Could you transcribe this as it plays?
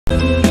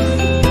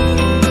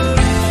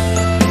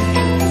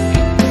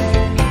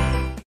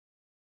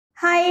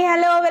Hi,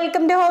 hello,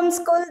 welcome to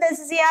Homeschool. This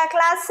is your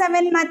Class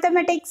 7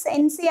 Mathematics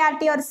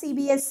NCERT or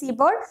CBSE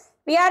board.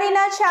 We are in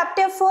our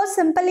Chapter 4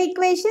 Simple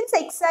Equations,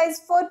 Exercise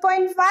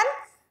 4.1,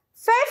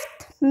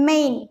 Fifth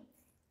main.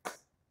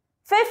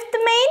 Fifth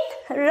main,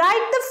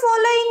 write the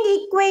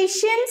following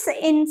equations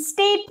in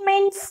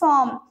statement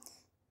form.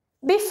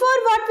 Before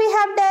what we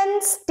have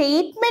done,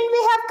 statement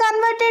we have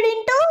converted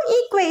into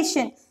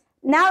equation.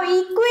 Now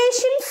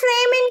equation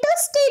frame into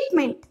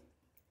statement.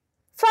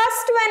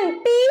 First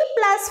one, p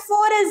plus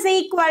 4 is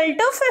equal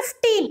to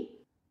 15.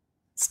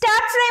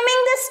 Start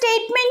framing the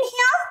statement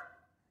here.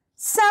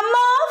 Sum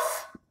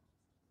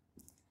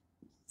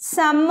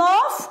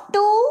of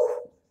two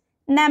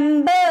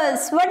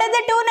numbers. What are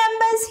the two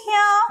numbers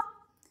here?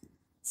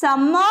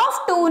 Sum of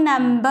two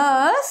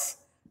numbers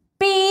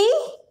p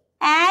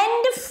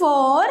and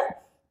 4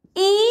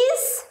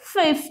 is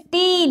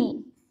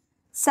 15.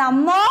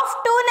 Sum of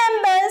two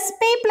numbers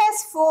p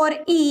plus 4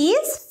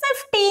 is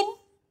 15.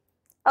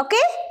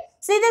 Okay,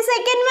 see the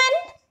second one,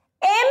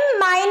 m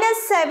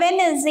minus 7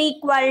 is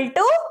equal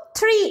to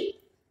 3.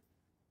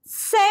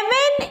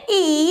 7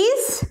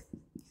 is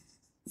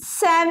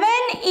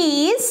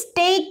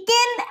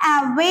taken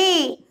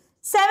away.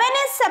 7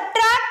 is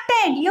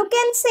subtracted. You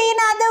can say in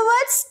other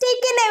words,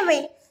 taken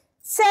away.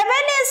 7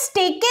 is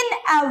taken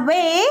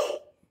away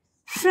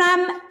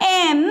from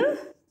m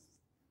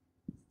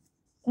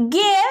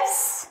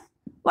gives,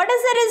 what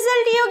is the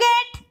result you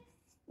get?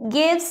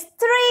 Gives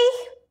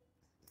 3.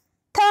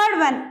 Third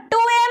one,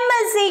 2m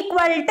is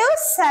equal to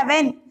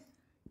 7.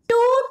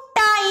 2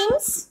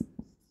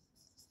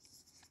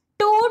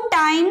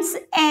 times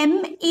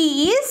m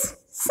is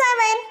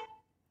 7.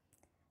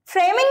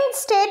 Framing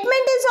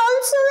statement is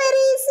also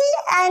very easy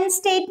and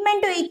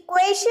statement to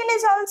equation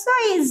is also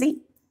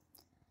easy.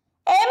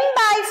 M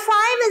by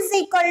 5 is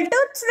equal to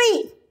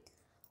 3.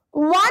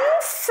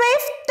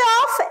 1/5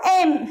 of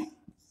m.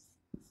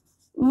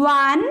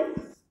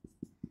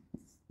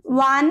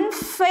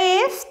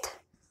 1/5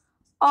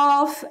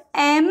 of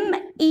m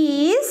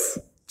is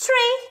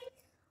 3.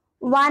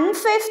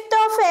 1/5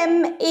 of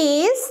m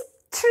is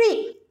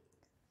 3.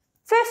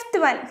 Fifth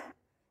one,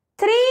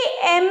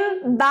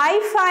 3m by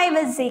 5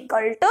 is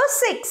equal to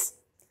 6.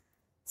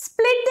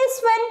 Split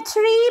this one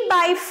 3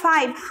 by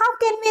 5. How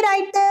can we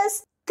write this?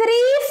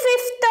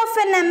 3/5 of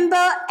a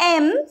number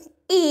m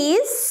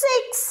is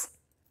 6.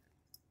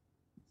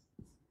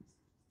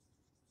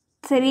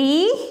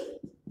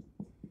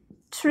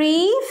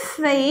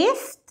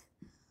 3/5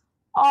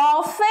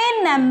 of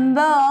a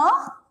number,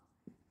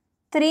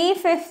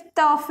 3/5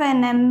 of a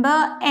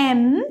number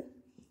m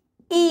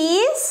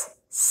is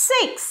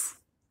 6.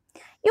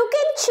 You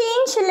can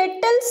change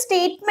little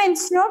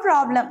statements, no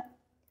problem.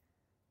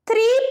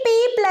 3p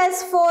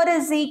plus 4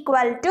 is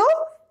equal to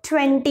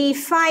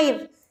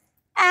 25.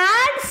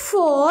 Add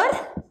 4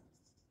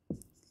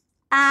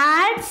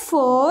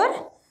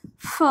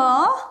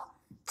 for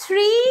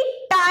 3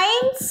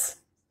 times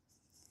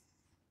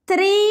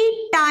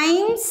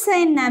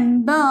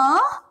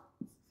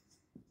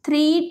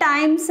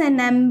a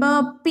number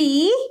p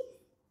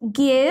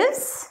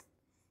gives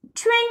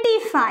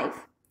 25.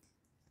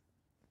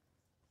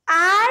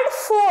 Add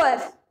 4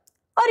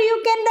 or you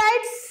can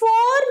write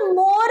 4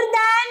 more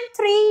than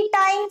 3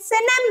 times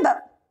a number.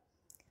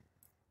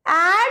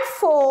 Add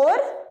 4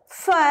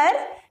 for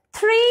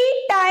 3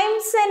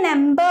 times a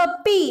number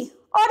p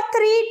or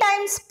 3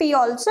 times p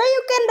also.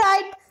 You can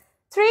write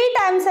 3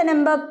 times a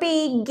number p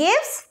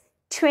gives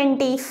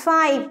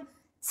 25.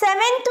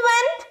 Seventh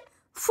one,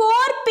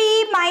 4p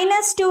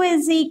minus 2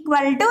 is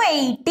equal to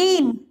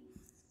 18.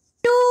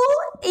 2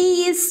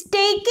 is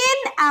taken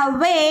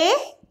away.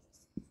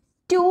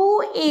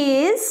 2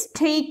 is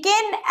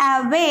taken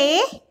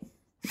away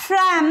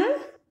from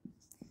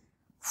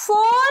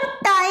 4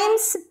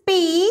 times p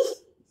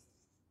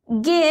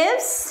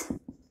gives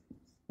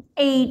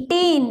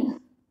 18.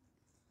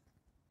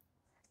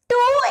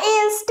 2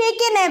 is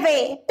taken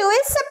away. 2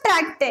 is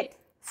subtracted.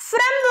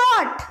 From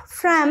what?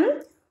 From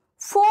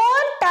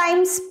 4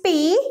 times p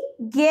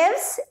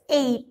gives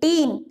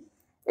 18.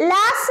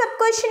 Last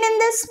sub-question in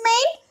this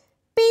main,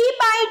 p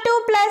by 2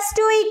 plus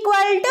 2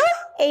 equal to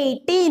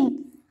 18.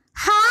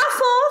 Half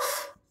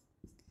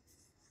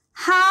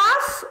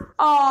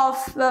of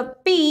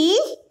p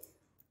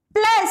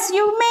plus,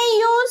 you may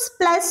use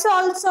plus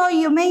also,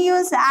 you may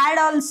use add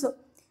also.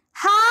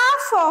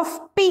 Half of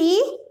p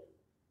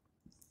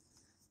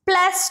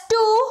plus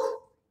 2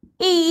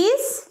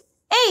 is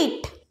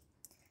 8.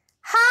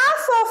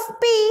 Half of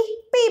p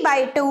by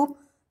 2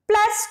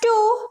 plus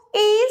 2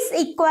 is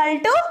equal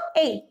to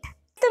 8.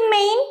 The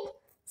main,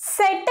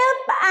 set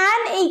up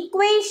an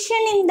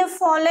equation in the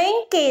following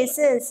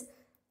cases.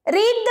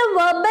 Read the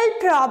verbal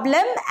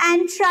problem and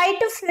try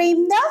to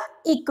frame the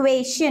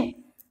equation.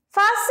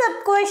 First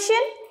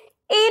sub-question,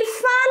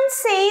 Irfan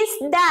says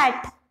that.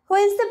 Who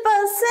is the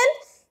person?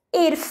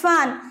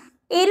 Irfan.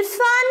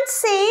 Irfan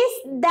says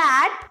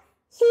that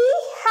he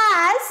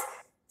has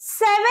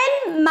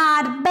 7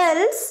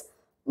 marbles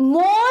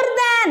more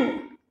than.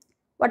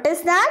 What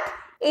is that?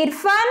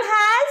 Irfan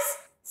has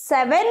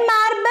 7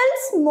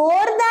 marbles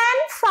more than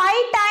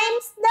 5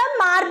 times the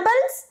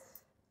marbles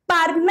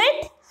permit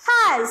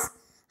has.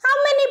 How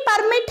many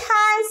permit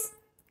has?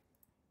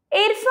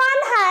 Irfan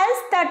has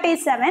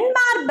 37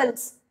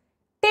 marbles.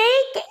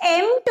 Take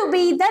M to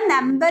be the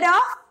number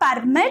of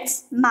permits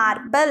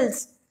marbles.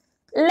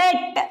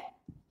 Let,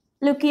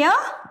 look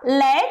here,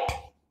 let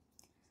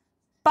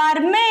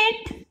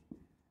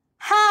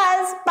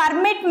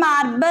permit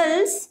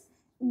marbles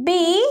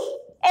be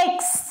X.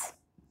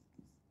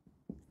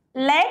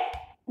 Let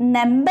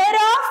number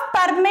of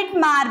permit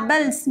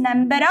marbles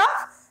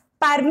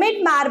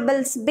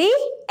be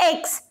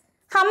X.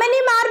 How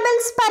many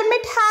marbles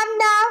permit have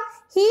now?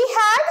 He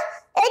had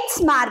X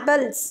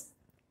marbles.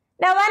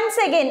 Now once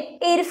again,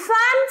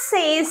 Irfan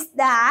says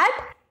that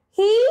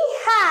he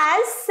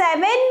has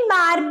 7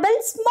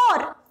 marbles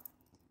more.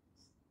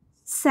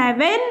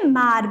 7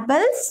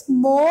 marbles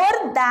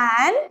more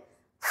than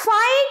 5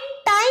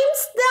 times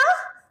the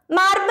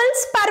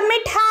marbles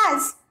permit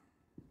has.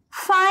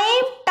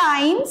 5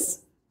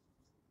 times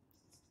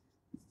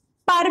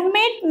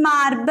permit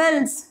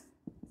marbles.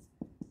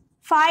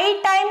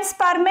 5 times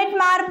permit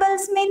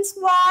marbles means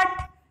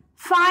what?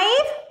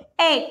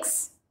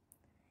 5x.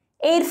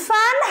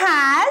 Irfan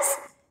has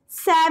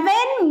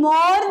 7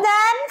 more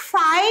than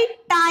 5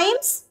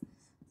 times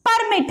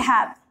permit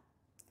have.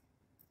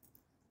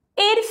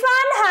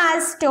 Irfan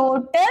has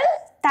total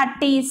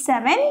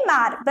 37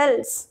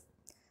 marbles.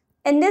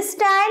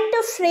 Understand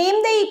to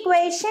frame the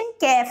equation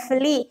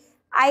carefully.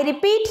 I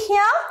repeat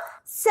here,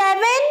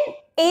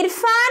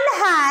 Irfan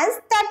has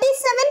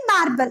 37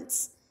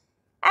 marbles.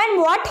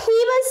 And what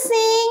he was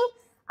saying,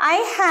 I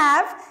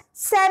have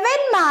 7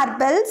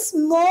 marbles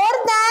more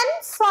than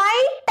 5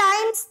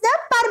 times the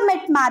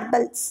permit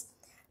marbles.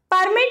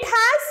 Permit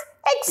has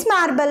X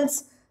marbles.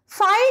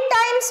 5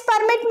 times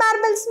permit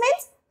marbles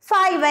means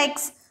 5x.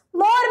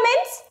 More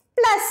means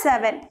plus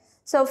 7.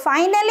 So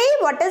finally,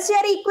 what is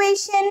your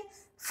equation?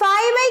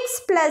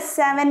 5x plus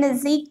 7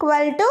 is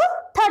equal to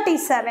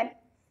 37.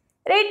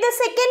 Read the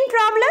second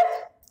problem.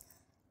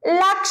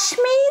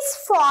 Lakshmi's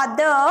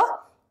father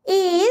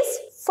is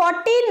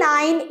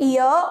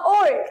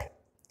 49-year-old.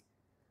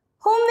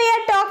 Whom we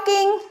are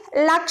talking?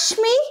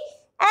 Lakshmi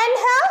and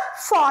her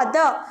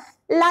father.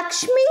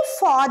 Lakshmi's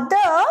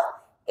father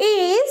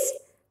is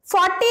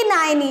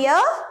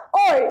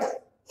 49-year-old.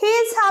 He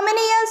is how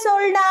many years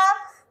old now?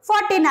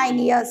 49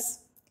 years.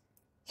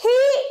 He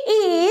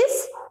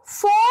is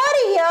 4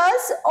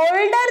 years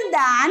older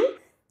than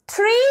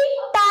 3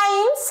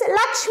 times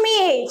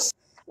Lakshmi age.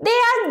 They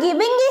are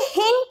giving a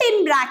hint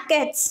in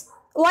brackets.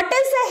 What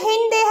is the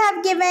hint they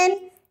have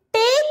given?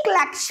 Take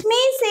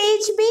Lakshmi's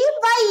age be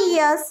y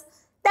years.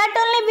 That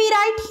only we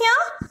write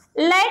here.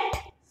 Let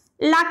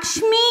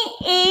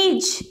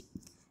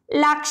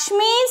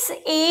Lakshmi's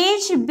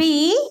age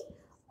be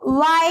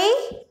y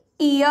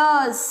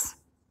years.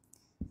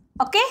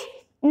 Okay.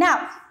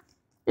 Now,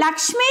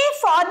 Lakshmi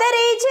father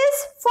age is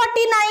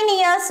 49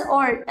 years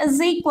old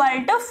is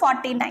equal to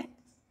 49.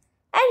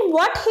 And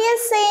what he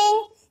is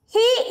saying?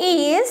 He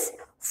is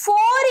 4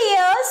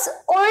 years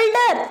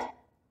older.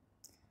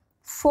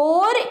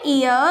 4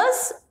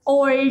 years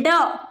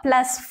older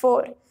plus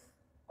 4.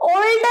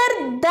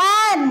 Older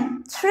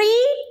than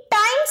 3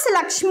 times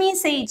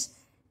Lakshmi's age.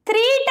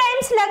 3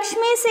 times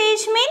Lakshmi's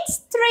age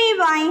means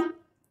 3y.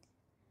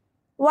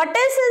 What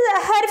is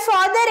her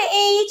father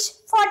age?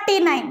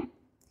 49.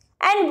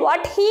 And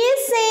what he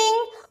is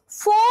saying?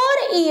 4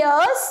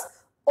 years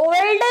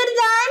older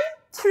than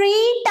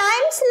 3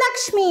 times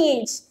Lakshmi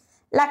age.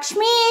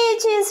 Lakshmi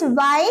age is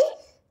y.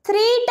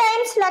 3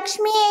 times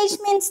Lakshmi age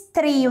means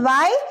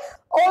 3y.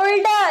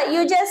 Older,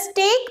 you just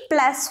take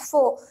plus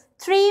 4.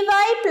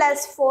 3y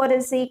plus 4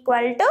 is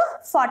equal to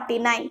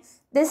 49.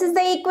 This is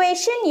the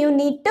equation you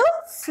need to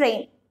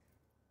frame.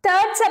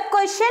 Third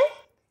sub-question.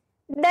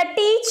 The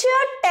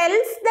teacher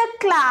tells the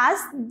class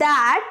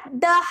that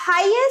the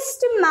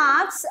highest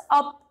marks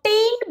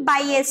obtained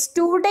by a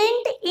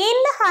student in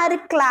her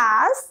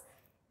class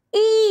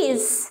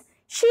is,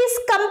 she is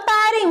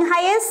comparing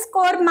highest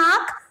score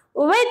mark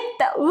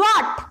with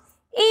what?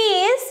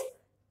 Is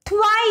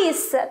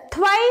twice.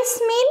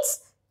 Twice means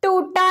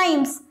 2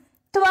 times.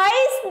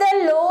 Twice the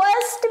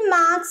lowest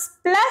marks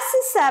plus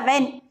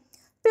 7.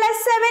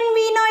 Plus 7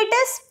 we know it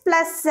is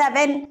plus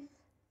 7.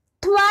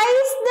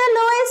 Twice the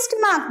lowest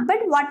mark. But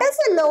what is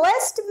the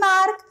lowest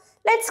mark?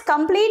 Let's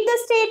complete the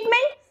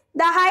statement.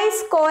 The high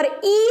score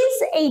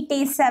is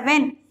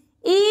 87.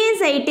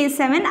 Is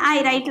 87.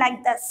 I write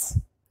like this.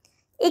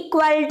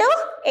 Equal to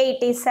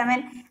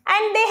 87.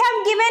 And they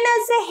have given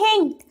us a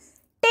hint.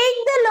 Take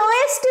the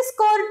lowest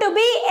score to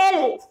be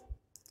L.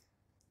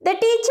 The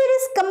teacher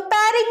is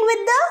comparing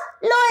with the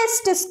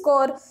lowest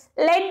score.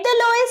 Let the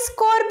lowest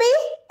score be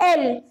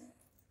L.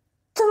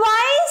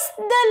 Twice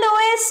the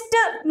lowest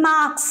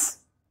marks.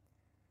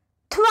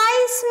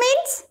 Twice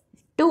means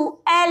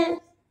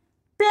 2L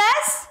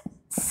plus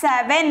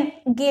 7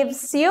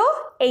 gives you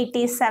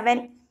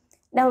 87.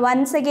 Now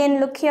once again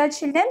look here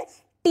children.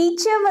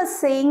 Teacher was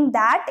saying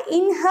that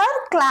in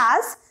her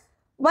class,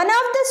 one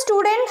of the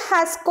students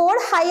has scored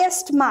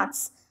highest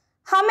marks.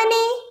 How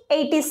many?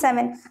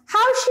 87.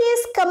 How she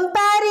is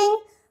comparing?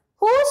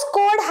 Who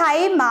scored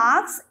high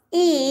marks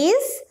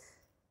is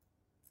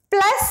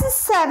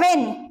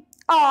 +7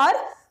 or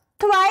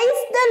twice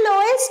the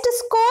lowest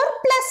score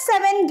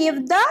 +7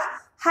 give the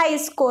high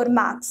score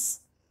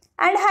marks.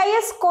 And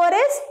highest score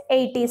is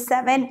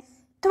 87.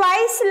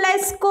 Twice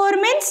less score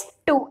means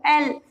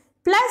 2L.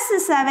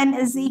 +7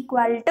 is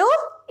equal to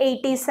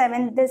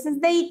 87. This is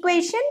the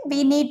equation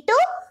we need to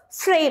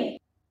frame.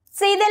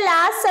 See the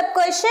last sub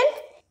question.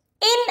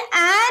 In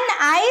an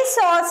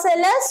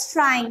isosceles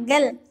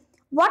triangle.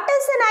 What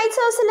is an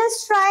isosceles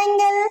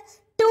triangle?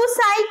 Two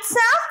sides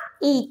are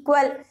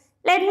equal.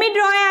 Let me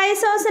draw an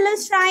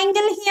isosceles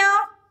triangle here.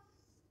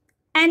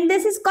 And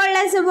this is called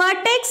as a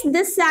vertex.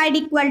 This side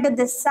equal to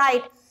this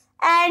side.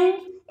 And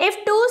if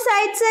two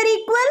sides are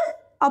equal,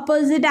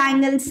 opposite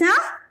angles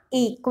are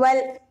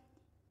equal.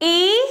 A,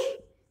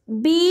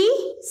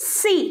 B,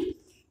 C.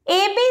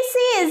 ABC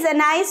is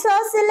an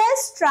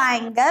isosceles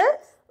triangle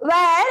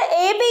where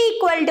AB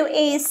equal to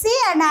AC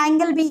and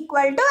angle B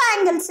equal to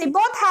angle C,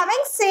 both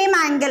having same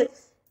angle.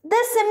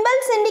 The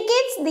symbols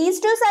indicates these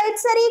two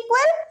sides are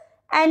equal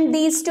and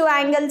these two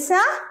angles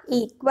are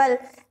equal.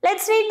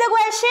 Let's read the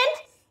question.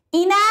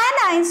 In an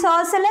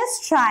isosceles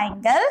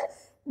triangle,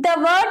 the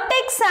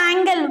vertex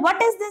angle, what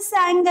is this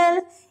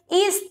angle?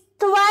 Is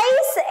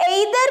twice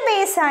either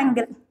base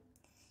angle.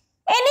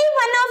 Any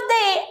one of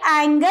the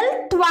angle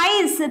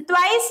twice.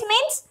 Twice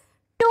means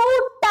 2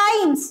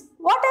 times.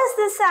 What is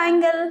this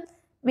angle?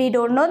 We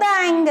don't know the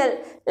angle.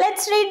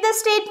 Let's read the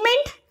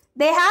statement.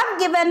 They have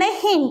given a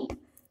hint.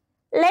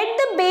 Let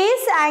the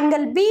base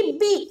angle be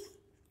B.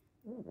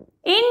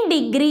 In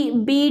degree,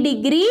 B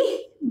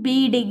degree,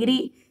 B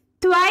degree.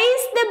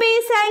 Twice the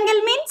base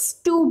angle means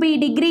 2B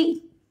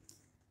degree.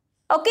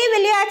 Okay,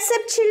 will you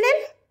accept, children?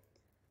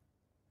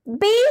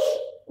 B,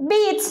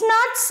 it's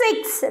not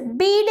 6.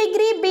 B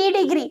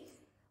degree.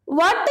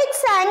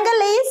 Vertex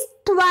angle is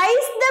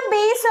twice the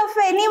base of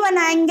any one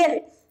angle.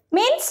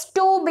 Means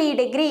 2B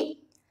degree.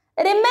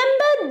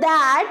 Remember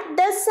that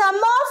the sum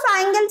of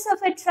angles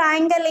of a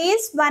triangle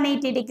is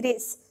 180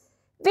 degrees.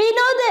 We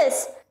know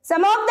this.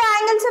 Sum of the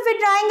angles of a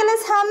triangle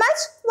is how much?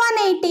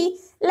 180.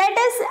 Let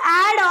us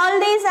add all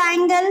these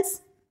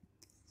angles.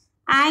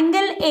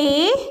 Angle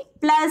A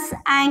plus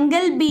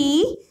angle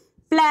B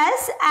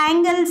plus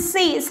angle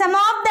C. Sum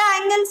of the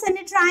angles in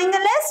a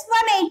triangle is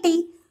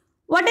 180.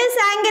 What is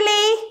angle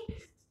A?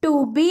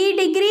 2B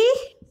degree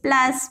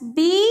plus B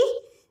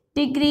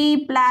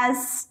degree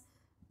plus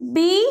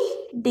B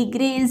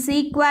degree is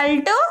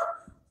equal to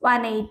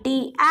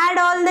 180. Add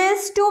all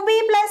this. 2B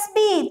plus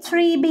B,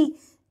 3B.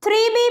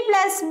 3B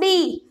plus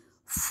B,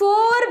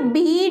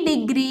 4B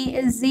degree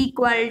is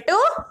equal to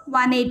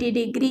 180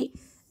 degree.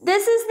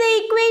 This is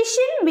the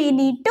equation we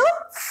need to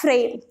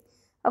frame.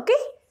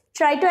 Okay.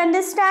 Try to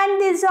understand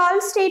these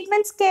all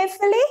statements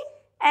carefully.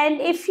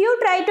 And if you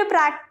try to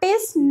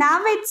practice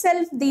now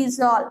itself these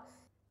all,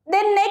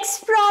 then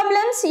next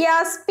problems,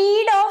 your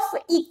speed of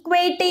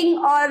equating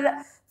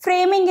or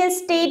framing a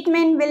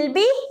statement will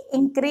be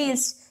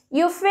increased.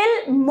 You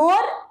feel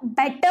more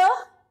better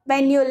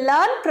when you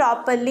learn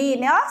properly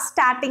in your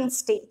starting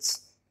stage.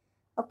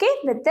 Okay,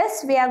 with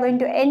this we are going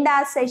to end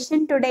our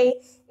session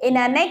today. In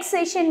our next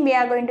session, we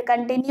are going to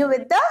continue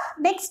with the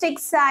next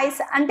exercise.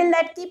 Until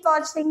that, keep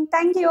watching.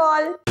 Thank you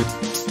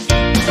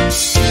all.